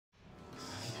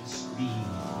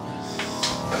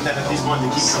and then at this point the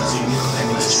kid comes in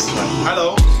and it's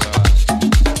hello.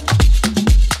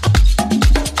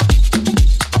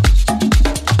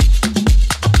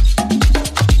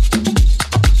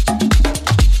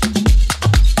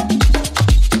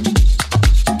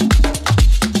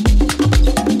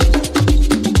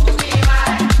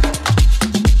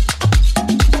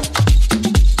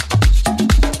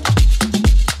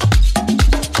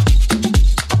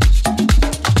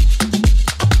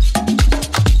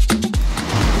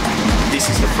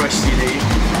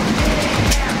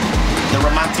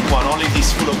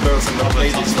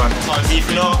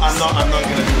 If not, I'm not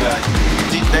gonna do that.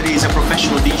 That is a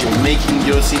professional DJ making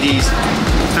your CDs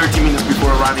 30 minutes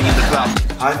before arriving in the club.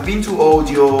 I've been to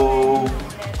audio,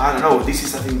 I don't know, this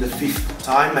is I think the 5th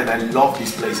time and I love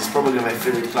this place. It's probably my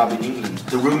favorite club in England.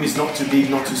 The room is not too big,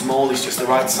 not too small, it's just the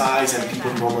right size and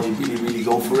people normally really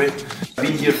go for it. I've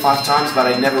been here 5 times but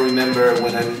I never remember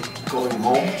when I'm going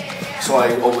home. So I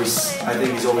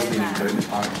think it's always been a very good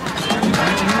party.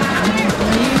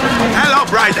 Hello,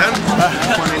 Brighton!